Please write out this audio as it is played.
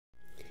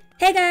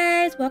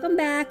guys, welcome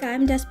back.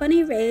 I'm Des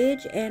Bunny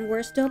Rage, and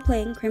we're still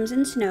playing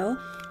Crimson Snow,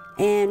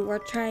 and we're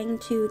trying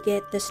to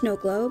get the snow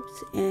globes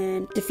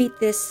and defeat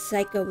this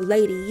psycho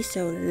lady.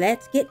 So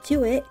let's get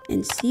to it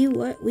and see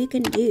what we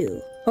can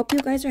do. Hope you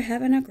guys are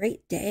having a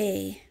great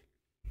day.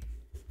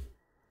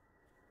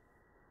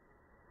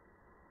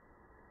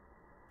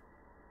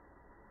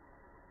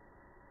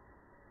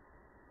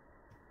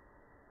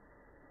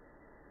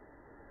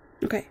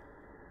 Okay.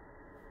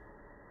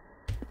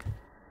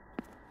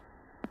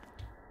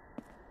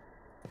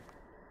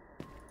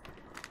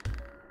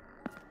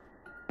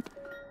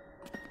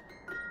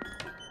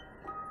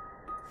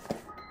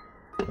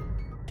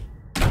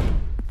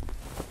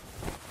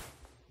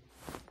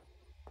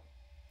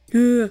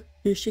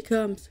 Here she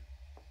comes.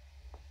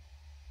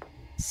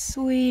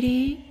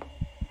 Sweetie,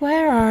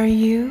 where are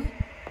you?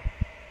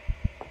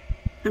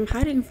 I'm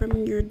hiding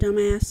from your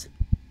dumbass.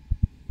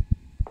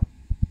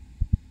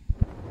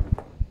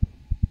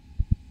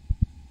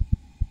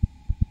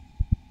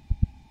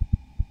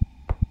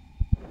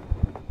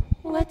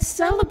 Let's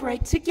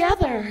celebrate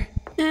together.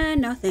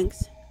 No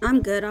thanks.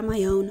 I'm good on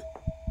my own.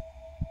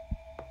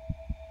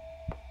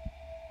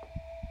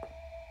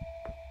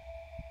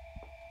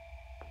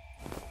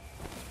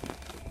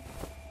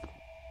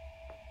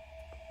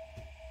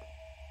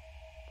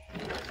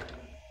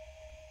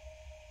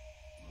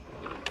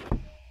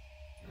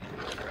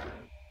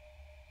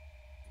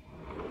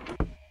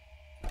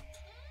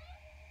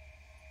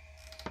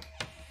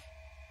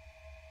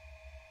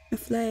 A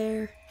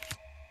flare.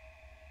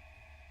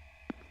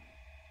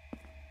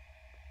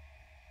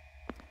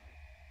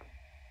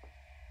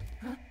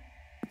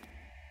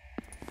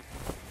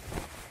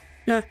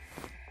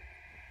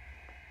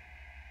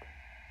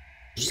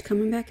 She's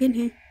coming back in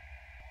here.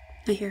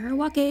 I hear her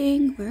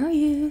walking. Where are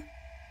you?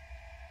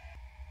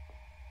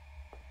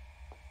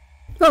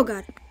 Oh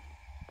god.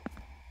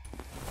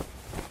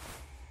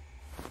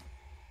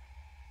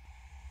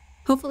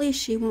 Hopefully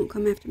she won't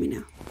come after me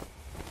now.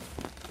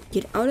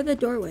 Get out of the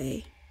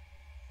doorway.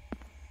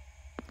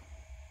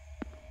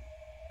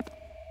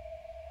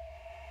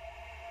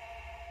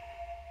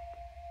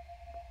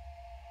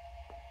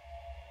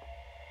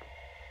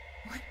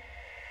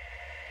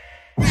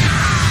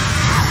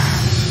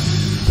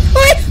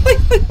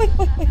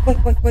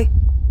 Wait.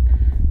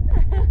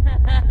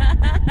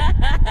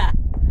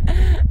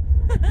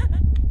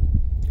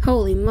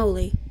 Holy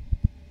moly.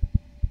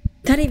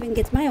 That even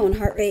gets my own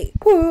heart rate.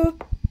 Whoa.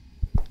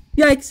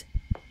 Yikes.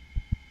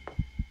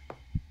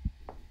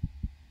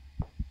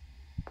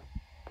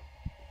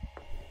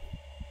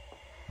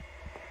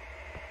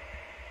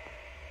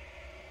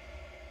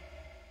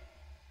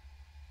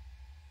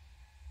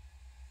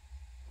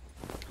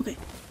 Okay.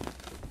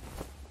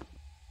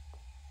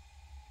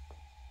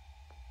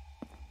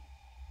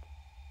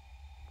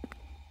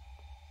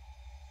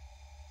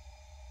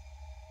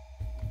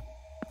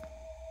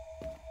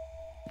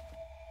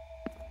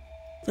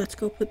 Let's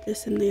go put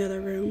this in the other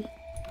room.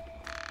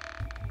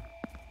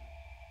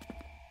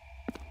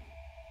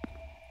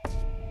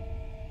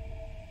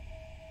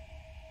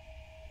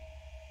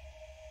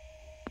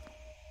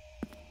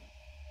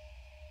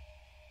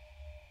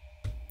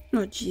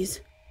 Oh,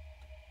 jeez.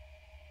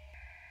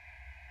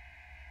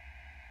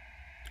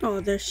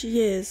 Oh, there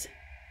she is.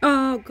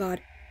 Oh,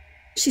 God.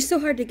 She's so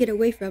hard to get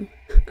away from.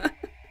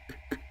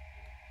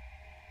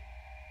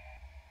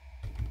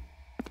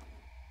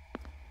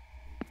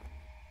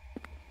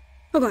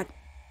 Oh, God.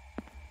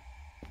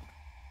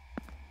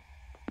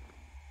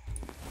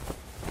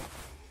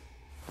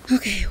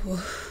 Okay,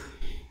 well.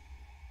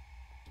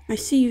 I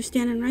see you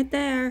standing right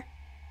there.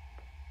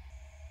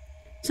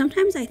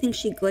 Sometimes I think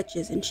she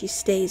glitches and she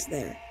stays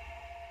there.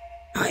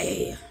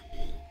 Aye.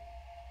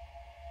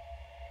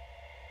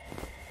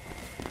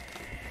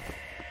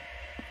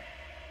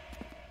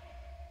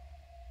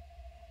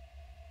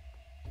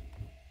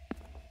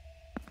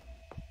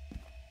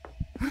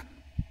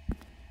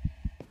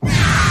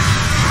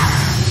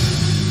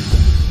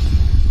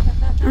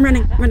 I'm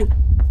running.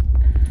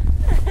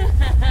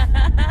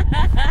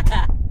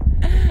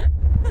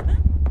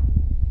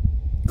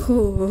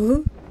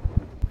 Cool.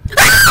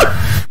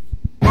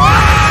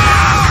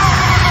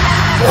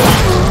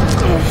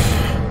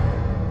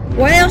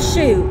 Well,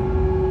 shoot.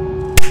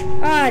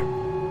 Ah,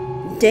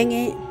 dang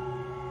it.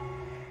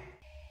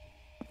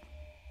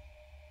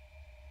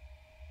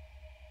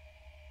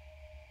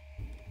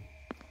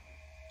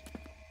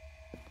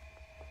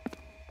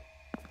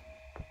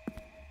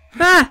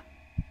 Ah!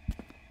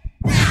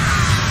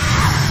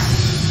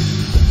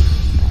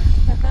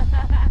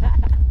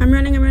 I'm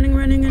running.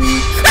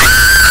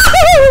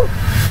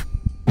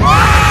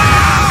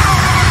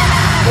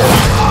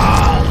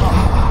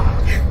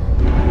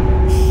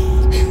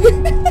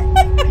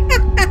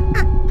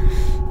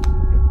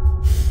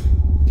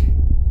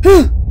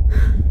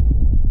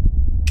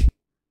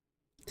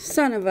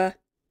 Son of a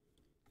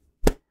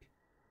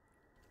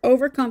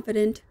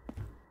overconfident.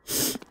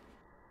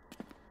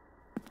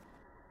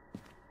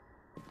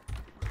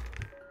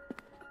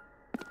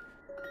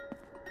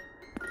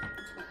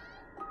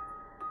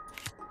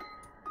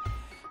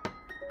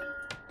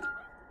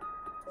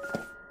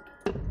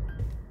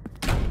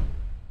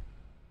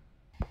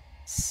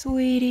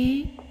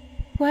 Sweetie,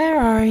 where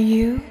are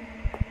you?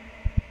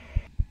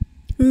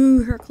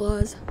 Ooh, her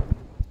claws.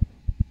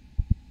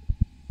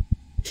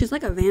 She's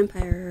like a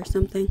vampire or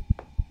something.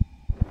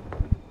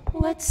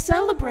 Let's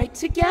celebrate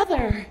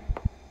together.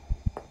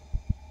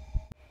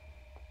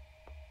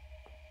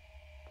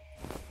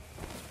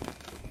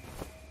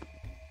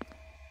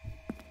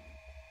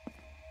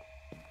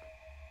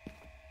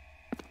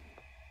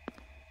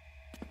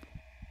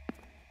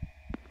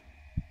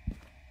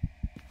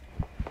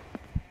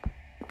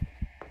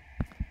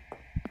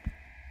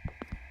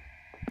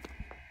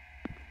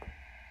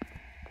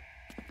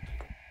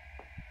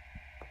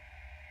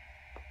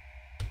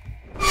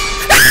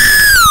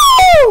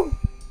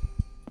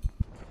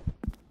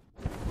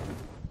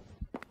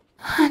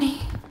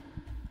 Honey,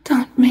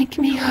 don't make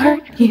me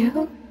hurt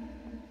you.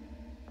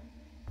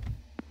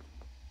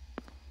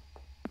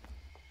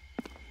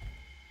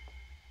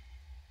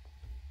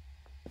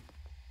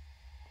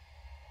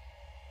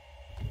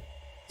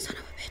 Son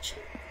of a bitch.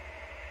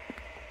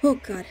 Oh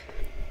god.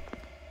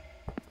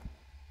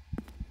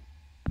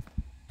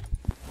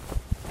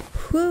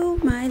 Whew,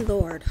 my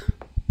lord.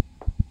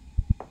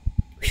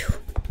 Whew.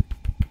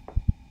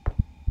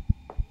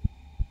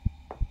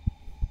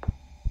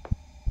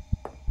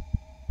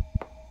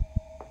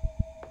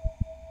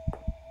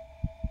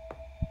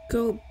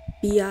 Go,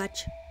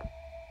 biatch.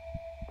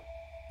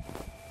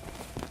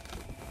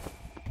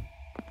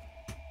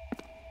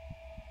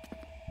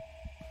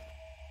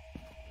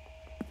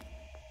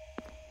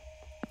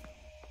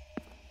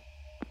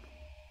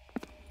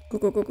 Go,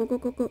 go, go, go, go,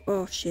 go, go.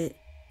 Oh, shit.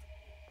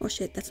 Oh,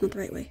 shit, that's not the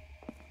right way.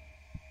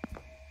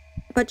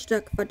 Fudge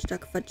duck, fudge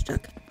duck, fudge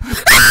duck.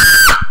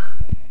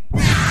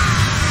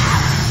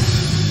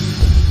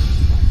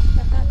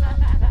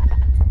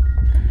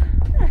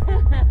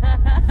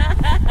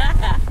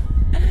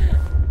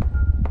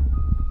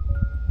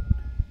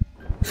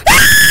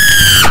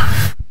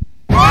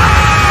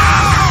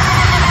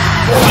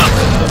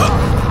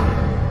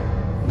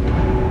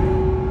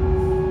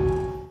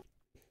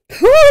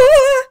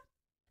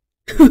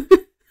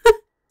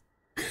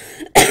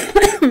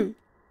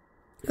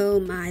 Oh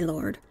my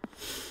lord.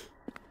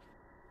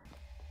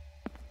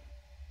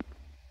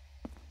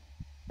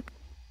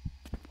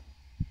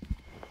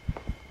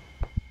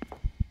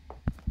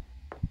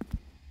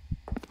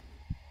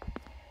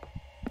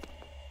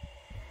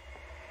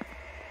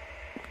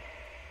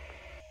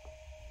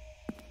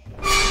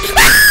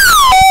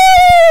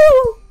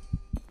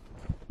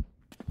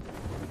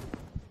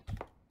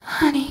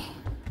 Honey,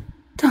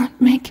 don't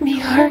make me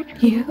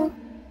hurt you.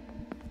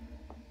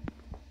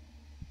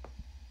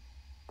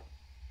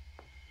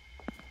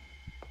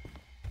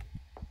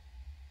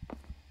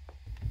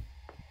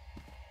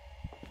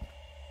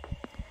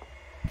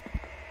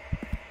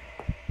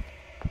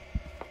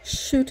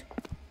 Shoot.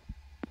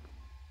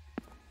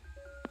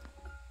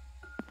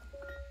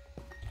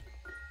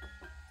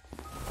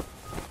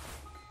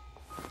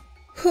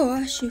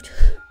 Oh, shoot.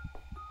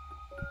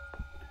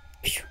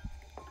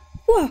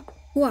 Whoa,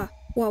 whoa,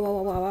 whoa,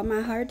 whoa, whoa, whoa.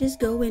 My heart is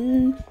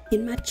going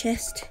in my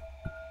chest.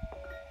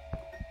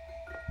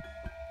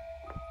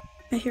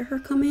 I hear her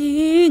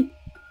coming.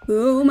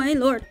 Oh my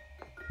lord.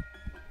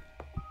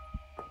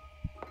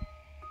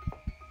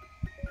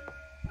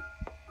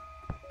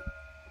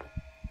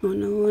 Oh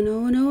no,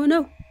 no, no,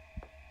 no.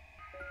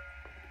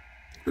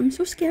 I'm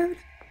so scared.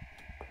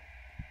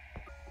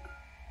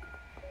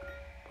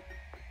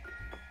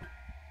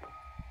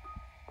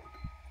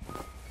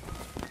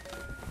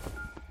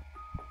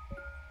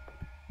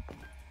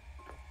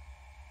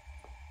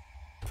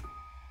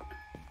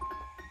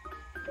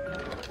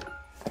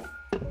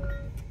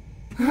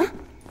 Huh?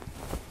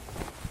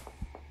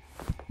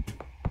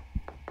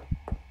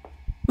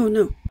 Oh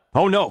no.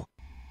 Oh no!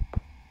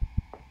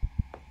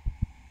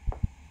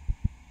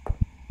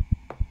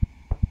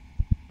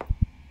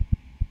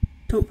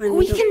 Don't find me.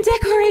 We can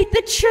decorate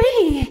the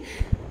tree.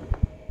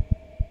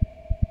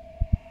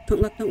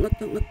 Don't look, don't look,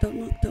 don't look, don't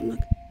look, don't look.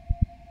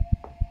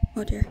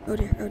 Oh dear, oh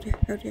dear, oh dear,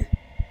 oh dear.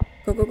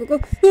 Go, go, go, go.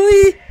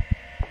 Oi!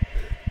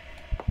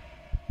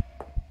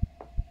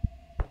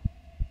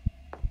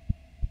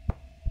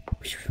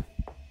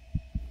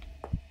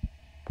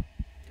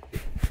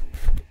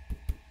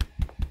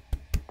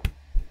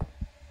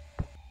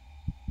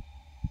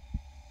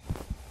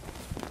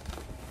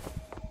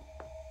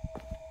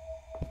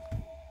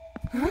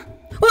 Huh?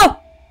 Oh!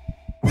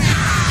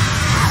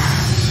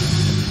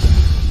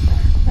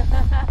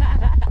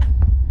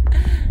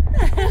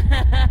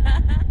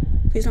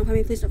 Please don't find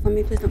me, please don't find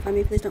me, please don't find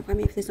me, please don't find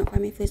me, please don't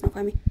find me, please don't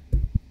find me.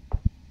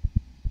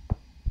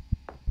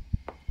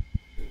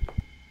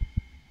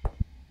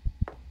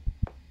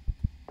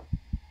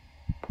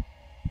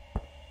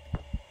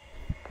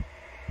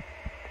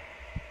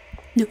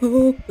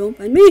 No, don't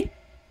find me.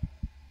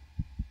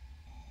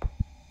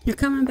 You're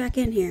coming back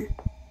in here.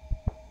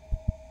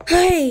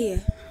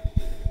 Hey!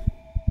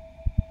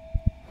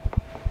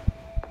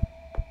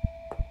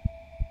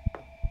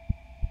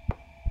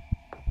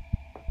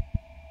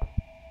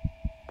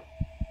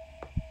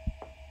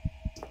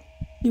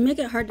 You make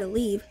it hard to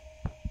leave.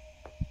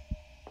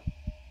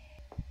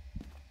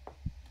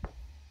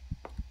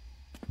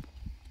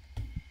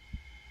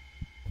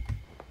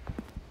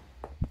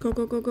 Go,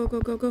 go, go, go,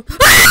 go, go, go.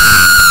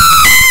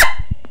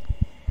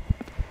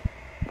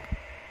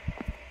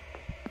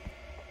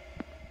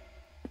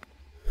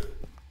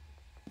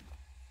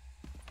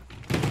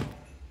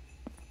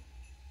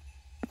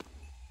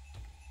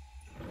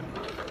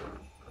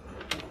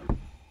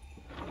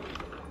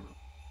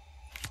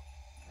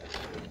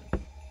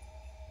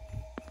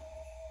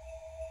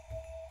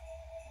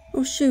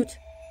 Oh, shoot.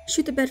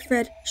 Shoot the bed,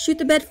 Fred. Shoot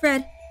the bed,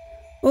 Fred.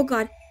 Oh,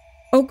 God.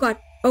 Oh, God.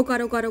 Oh, God,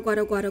 oh, God, oh, God,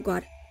 oh, God, oh,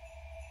 God.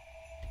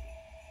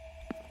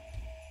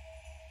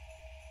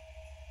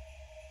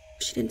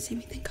 She didn't see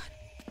me, thank God.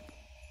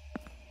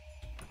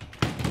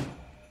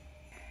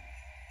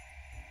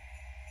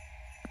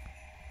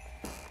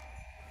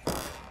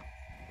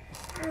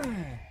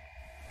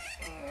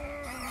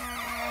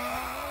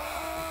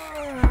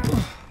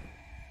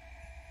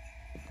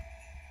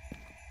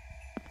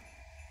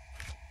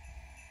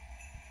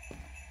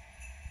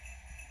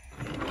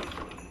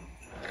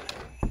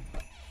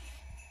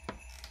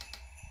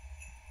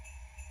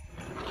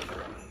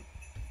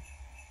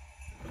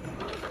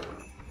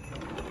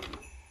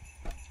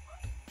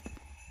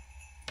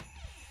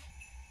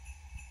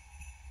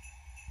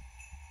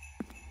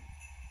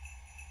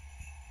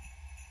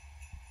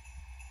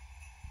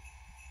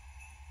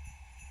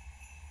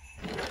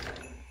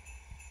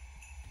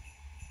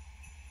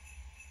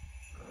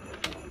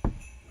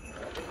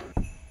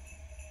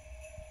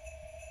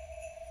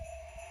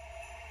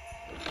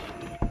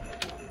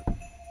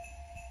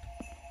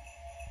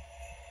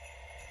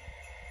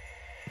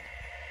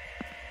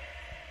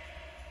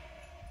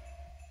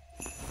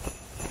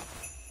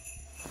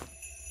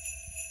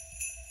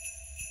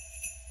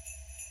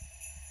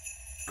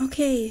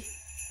 Okay.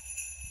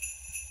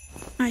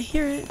 I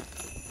hear it.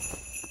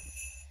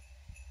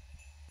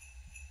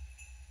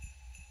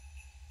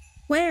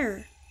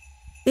 Where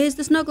is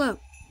the snow globe?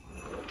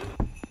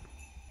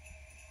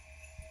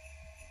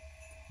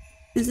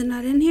 Is it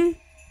not in here?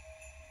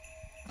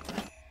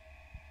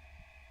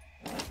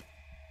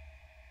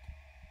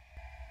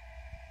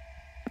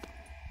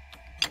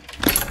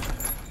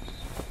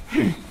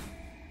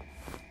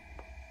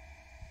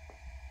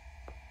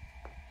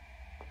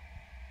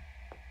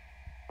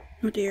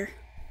 Oh dear.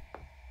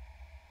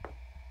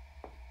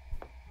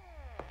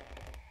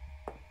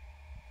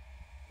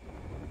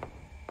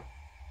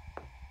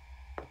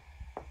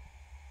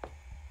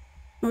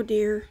 Oh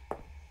dear.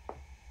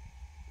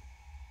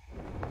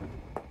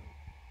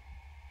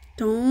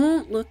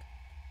 Don't look.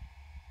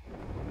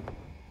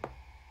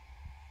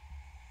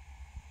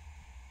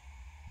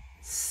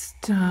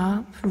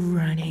 Stop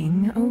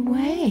running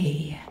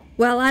away.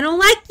 Well, I don't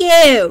like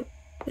you.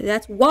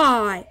 That's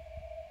why.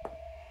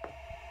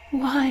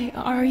 Why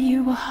are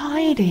you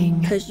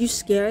hiding? 'Cause you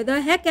scare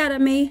the heck out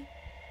of me.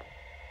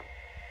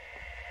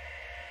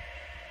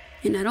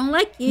 And I don't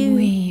like you.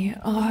 We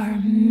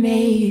are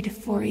made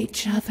for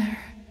each other.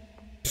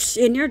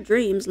 In your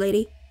dreams,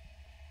 lady.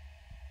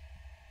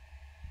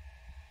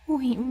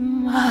 We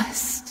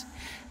must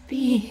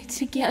be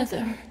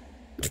together.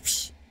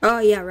 Oh,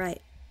 yeah,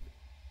 right.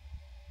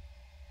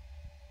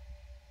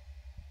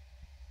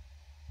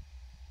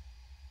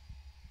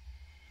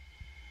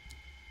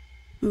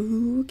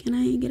 Ooh, can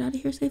I get out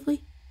of here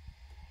safely?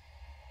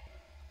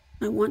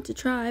 I want to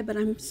try, but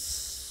I'm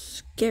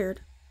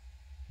scared.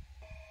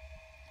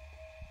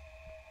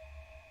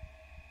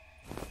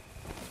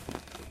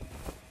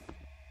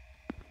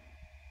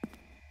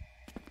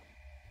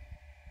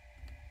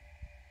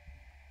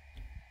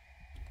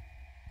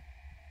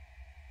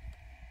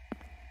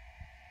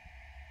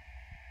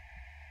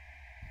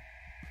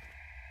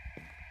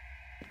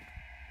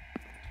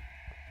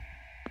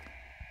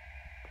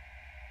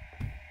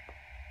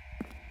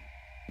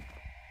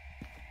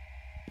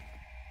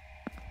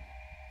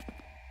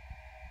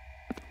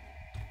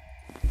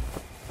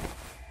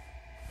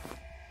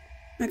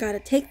 I gotta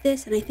take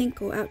this and I think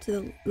go out to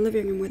the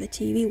living room where the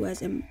TV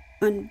was and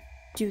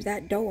undo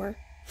that door.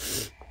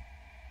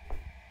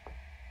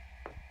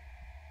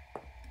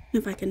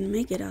 If I can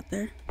make it out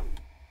there.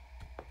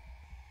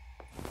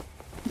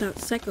 Without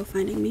Psycho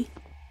finding me.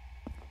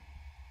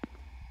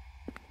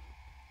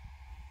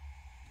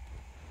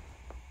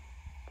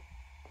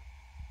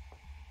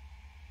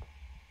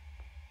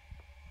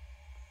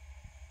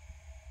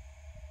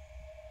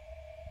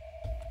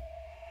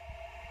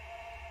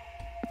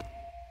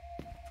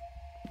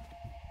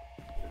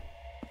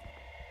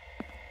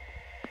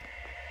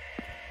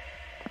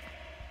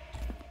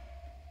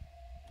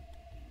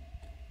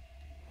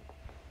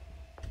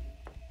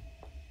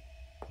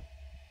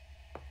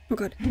 Oh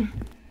god.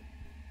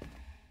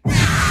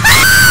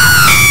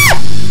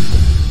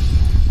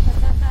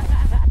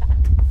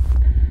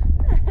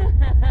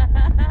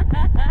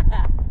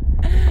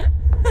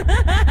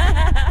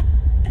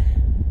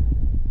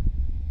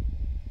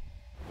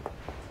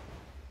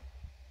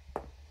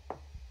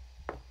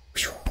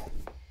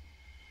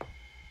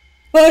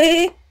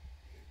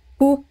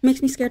 Oh,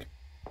 makes me scared.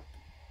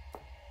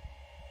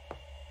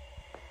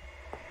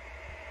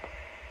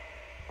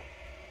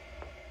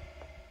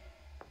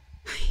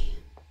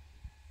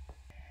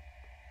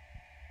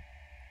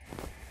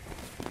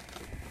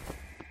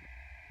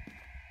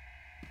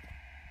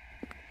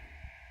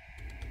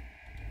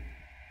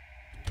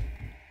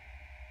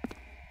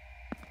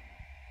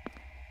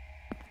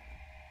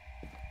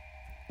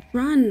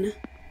 Run.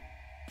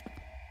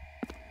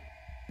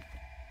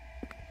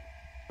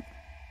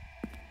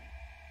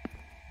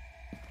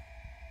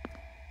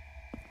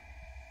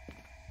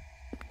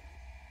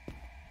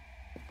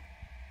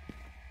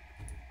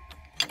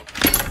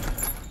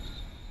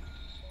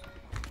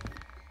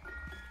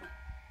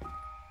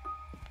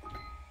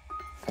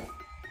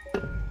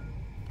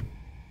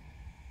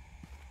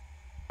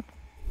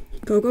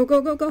 Go, go,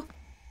 go, go, go.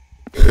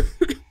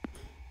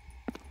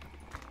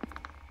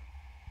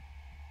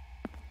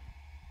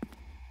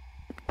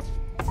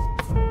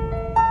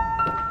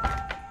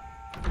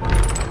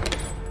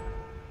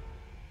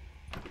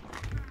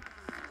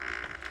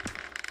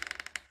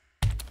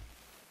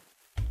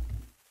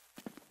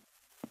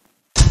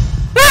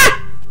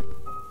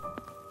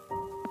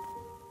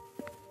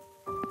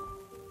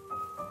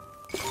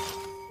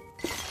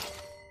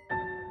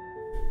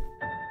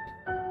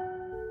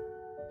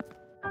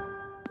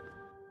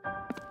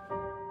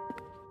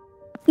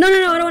 No, no,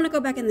 no, I don't want to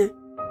go back in there.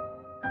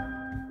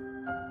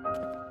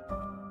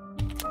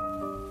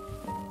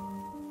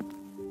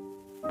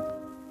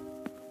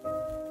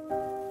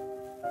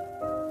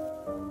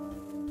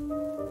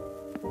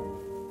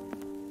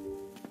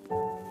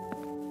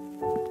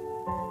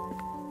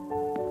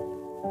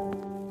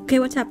 Okay,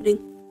 what's happening?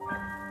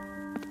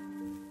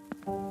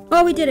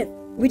 Oh, we did it.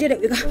 We did it.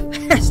 We got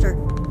past her.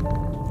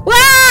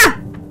 Wah!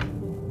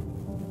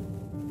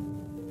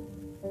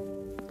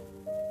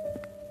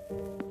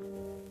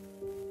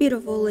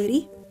 Beautiful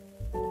lady.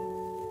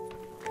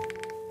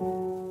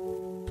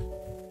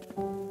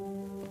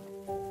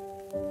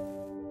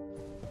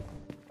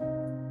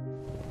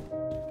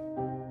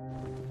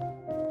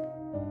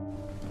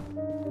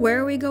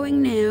 Where are we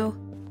going now?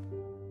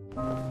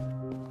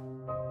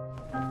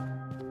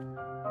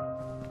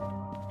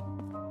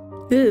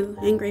 Ooh,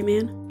 angry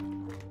man.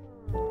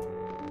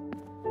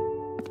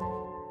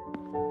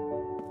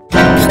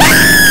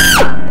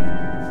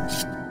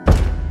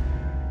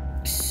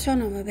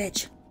 Son of a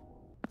bitch.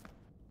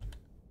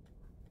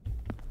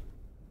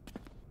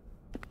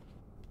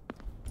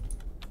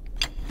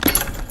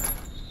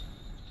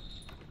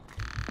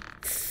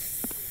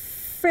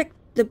 Frick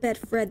the bed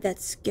Fred, that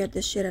scared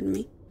the shit out of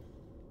me.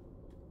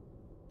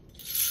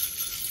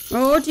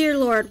 Oh dear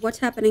Lord, what's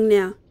happening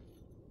now?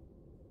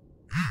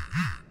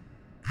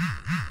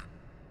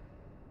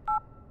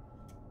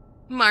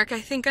 Mark,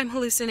 I think I'm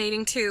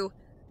hallucinating too.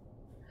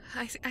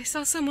 I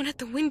saw someone at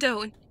the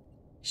window and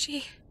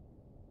she...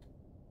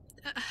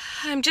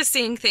 I'm just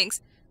seeing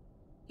things.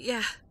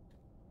 Yeah,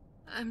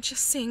 I'm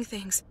just seeing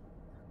things.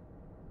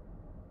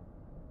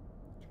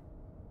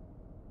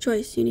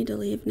 Joyce, you need to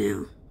leave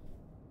now.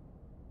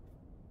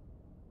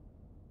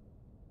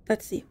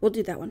 Let's see, we'll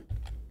do that one.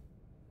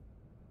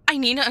 I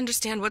need to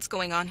understand what's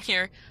going on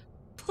here.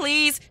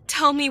 Please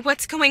tell me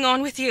what's going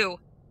on with you.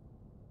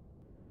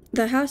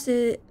 The house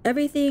is...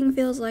 everything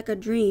feels like a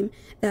dream.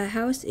 The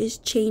house is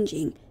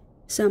changing.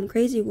 Some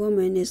crazy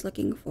woman is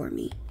looking for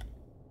me.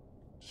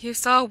 You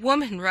saw a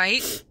woman,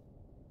 right?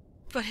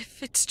 But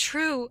if it's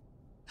true...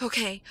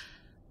 Okay,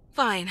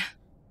 fine.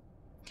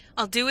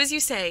 I'll do as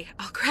you say.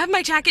 I'll grab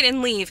my jacket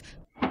and leave.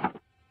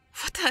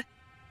 What the...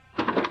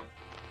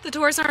 The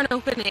doors aren't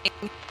opening.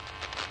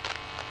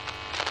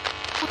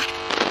 Who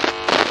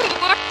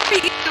are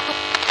you?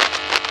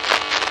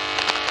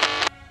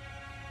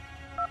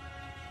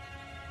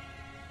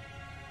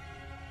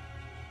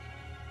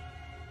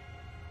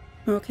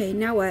 Okay,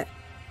 now what?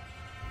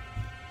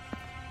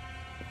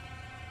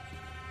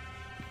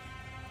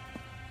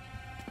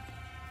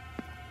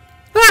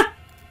 Ah!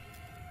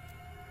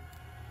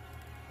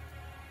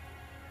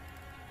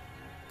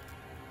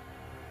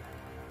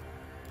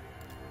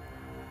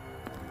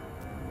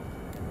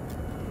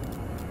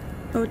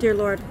 Oh dear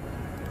Lord.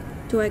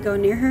 Do I go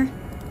near her?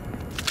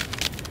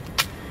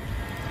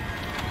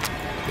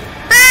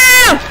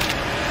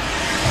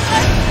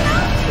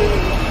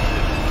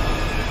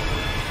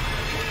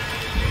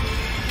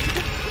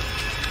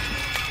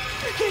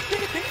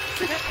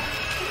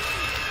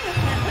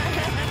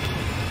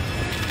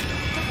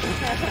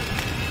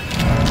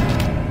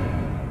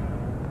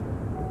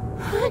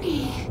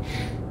 Honey,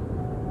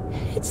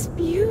 it's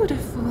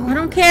beautiful. I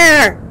don't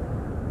care!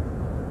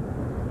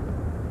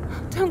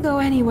 Don't go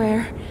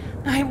anywhere.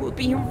 I will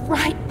be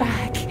right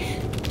back.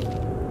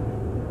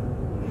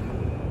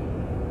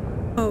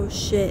 Oh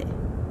shit.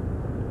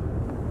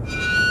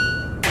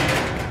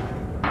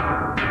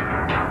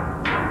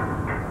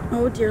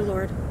 Oh dear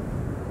Lord.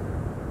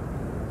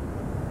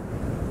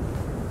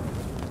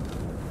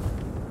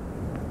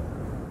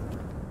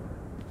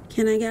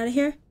 Can I get out of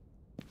here?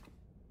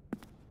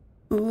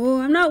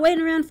 Oh, I'm not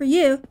waiting around for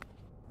you.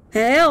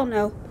 Hell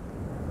no.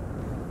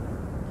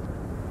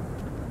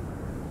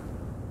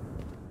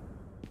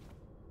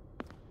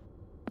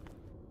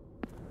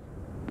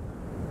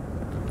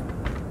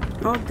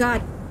 Oh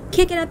God,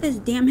 can't get out this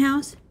damn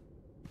house.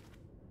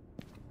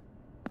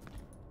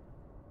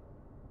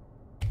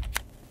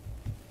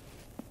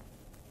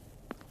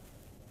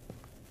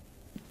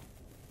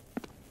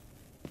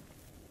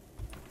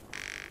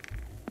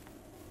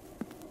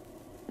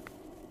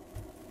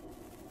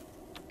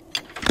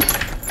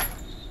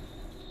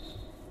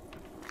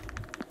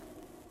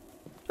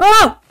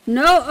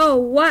 No, oh,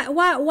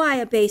 why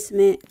a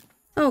basement?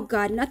 Oh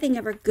God, nothing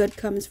ever good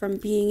comes from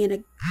being in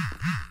a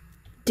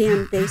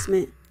damn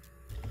basement.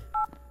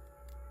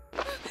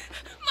 Mark!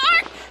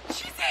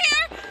 She's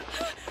here!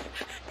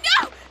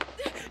 No!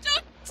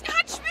 Don't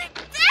touch me,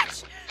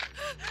 bitch!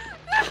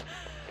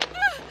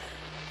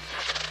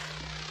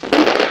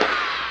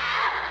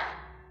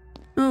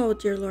 Oh,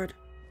 dear Lord.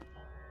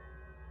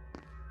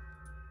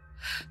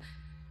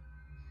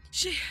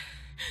 She's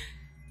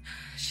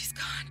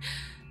gone.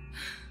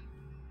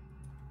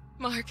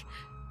 Mark,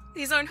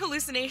 these aren't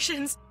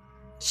hallucinations.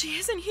 She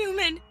isn't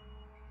human.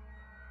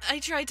 I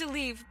tried to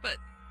leave, but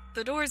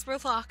the doors were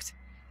locked.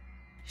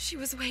 She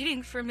was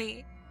waiting for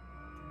me.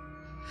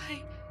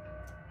 I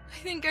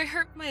think I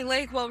hurt my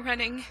leg while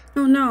running.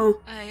 Oh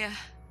no.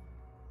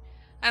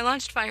 I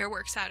launched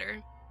fireworks at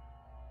her.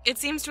 It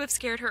seems to have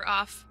scared her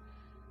off.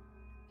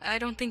 I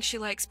don't think she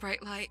likes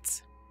bright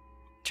lights.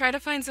 Try to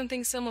find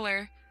something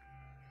similar.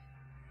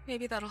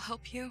 Maybe that'll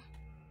help you.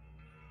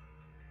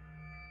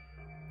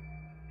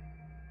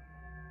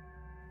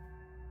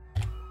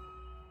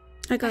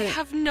 I got it. I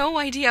have no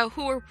idea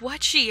who or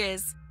what she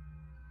is.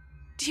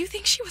 Do you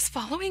think she was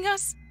following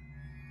us?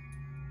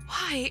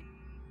 Why?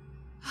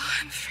 Oh,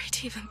 I'm afraid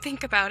to even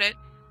think about it.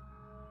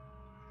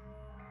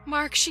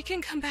 Mark, she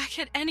can come back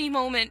at any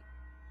moment.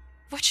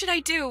 What should I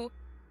do?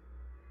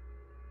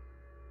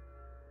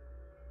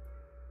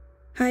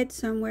 Hide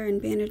somewhere and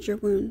bandage your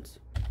wounds.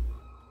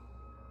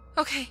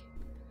 Okay.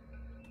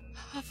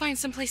 I'll find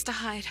some place to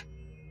hide.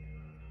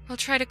 I'll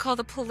try to call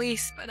the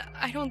police, but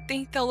I don't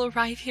think they'll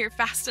arrive here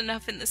fast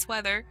enough in this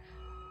weather.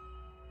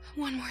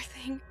 One more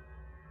thing.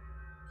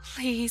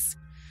 Please,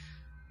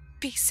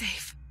 be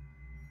safe.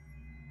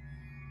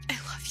 I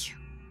love you.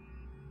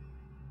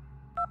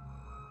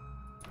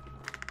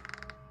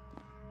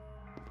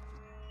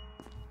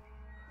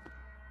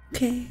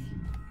 Okay.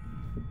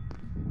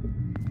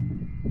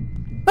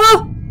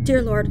 Oh,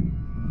 dear Lord.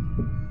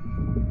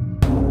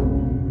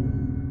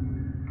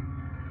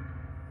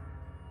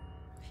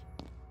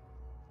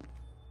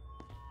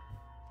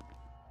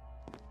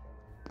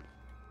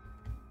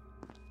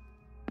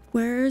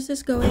 Where is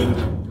this going?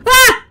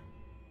 Ah!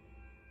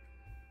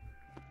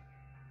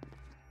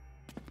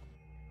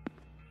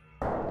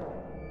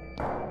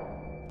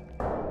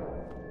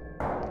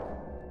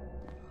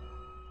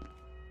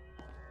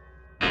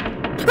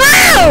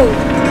 Oh!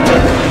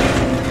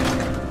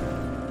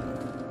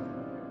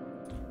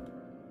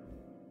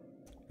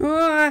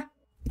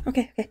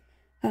 Okay.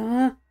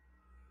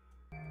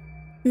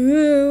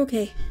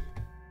 Okay.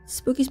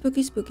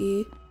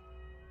 Spooky.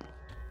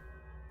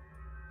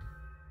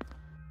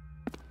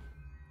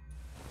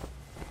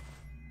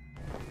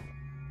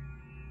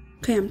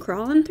 Okay, I'm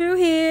crawling through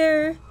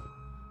here.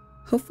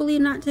 Hopefully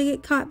not to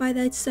get caught by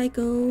that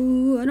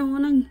psycho. I don't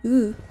want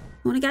to...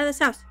 I want to get out of this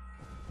house.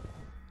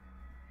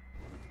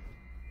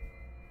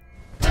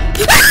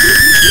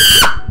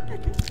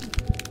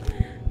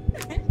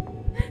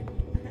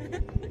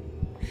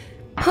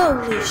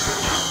 Holy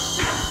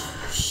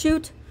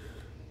shoot.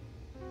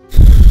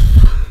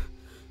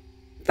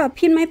 About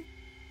peeing my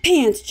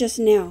pants just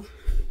now.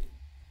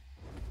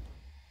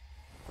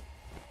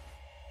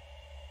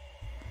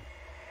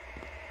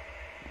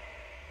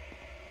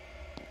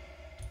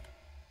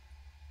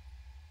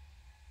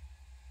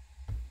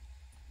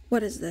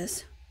 What is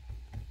this?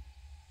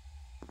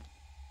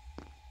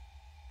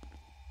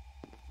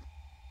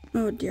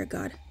 Oh dear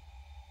God.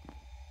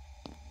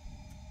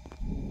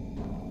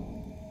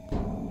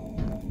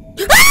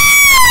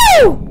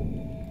 Ah!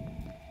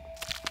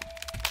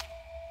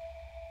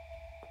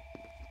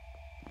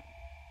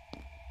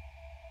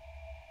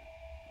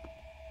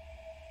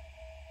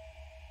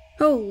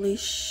 Holy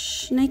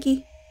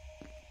shnikey.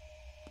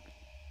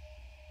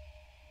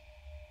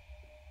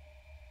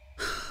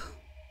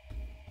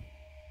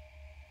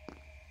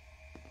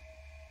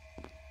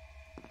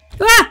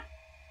 Ah!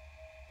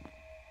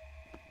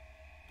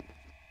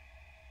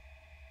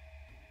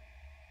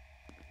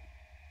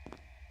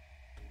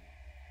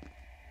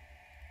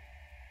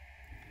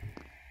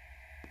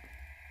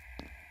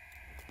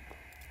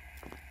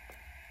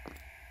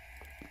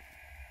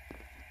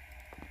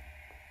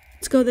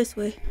 Let's go this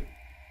way.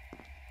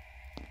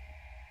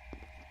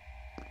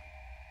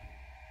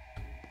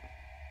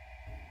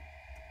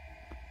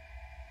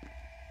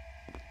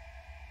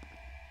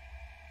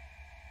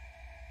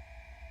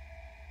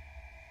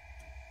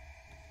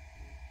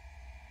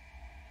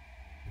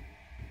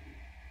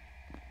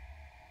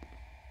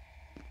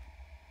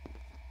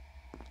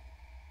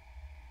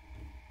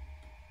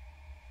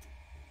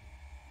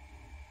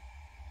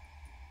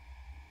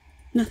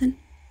 Nothing?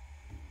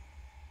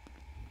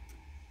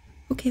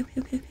 Okay.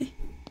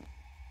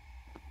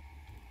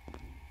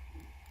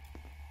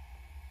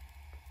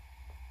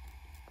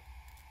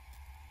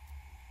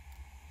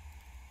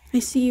 I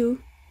see you.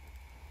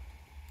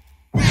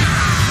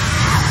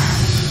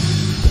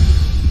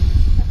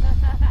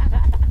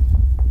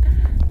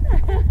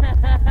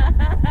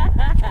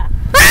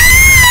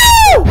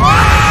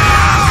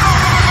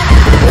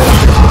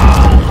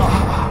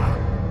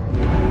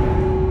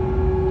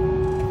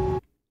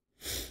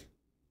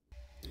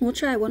 we'll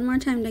try one more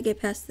time to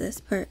get past this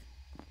part.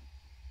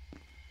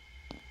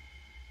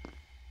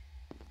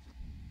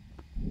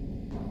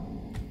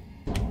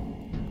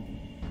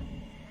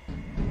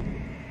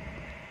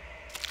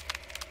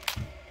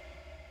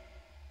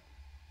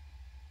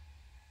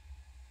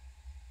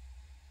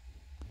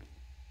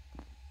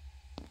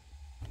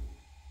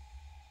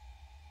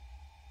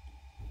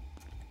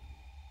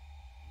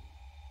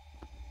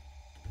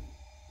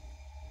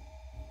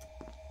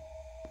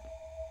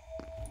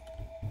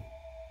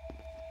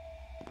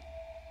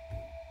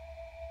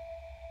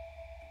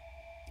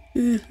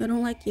 I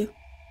don't like you.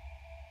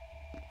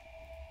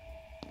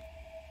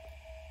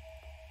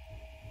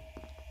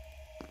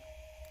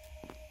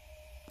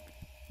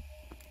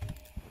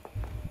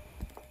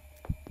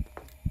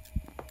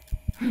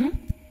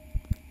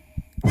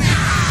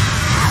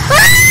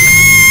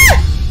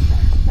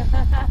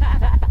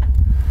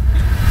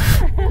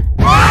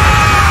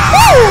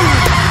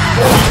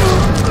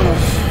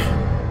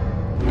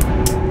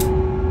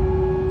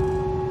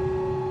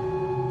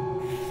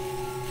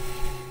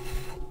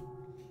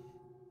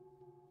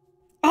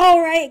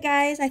 Alright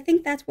guys, I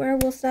think that's where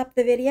we'll stop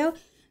the video.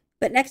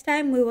 But next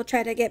time we will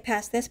try to get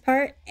past this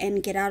part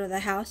and get out of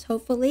the house,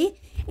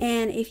 hopefully.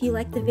 And if you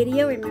like the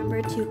video,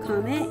 remember to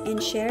comment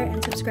and share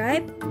and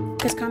subscribe,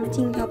 because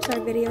commenting helps our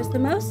videos the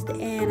most.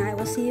 And I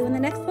will see you in the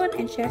next one,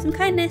 and share some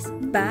kindness.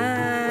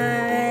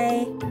 Bye!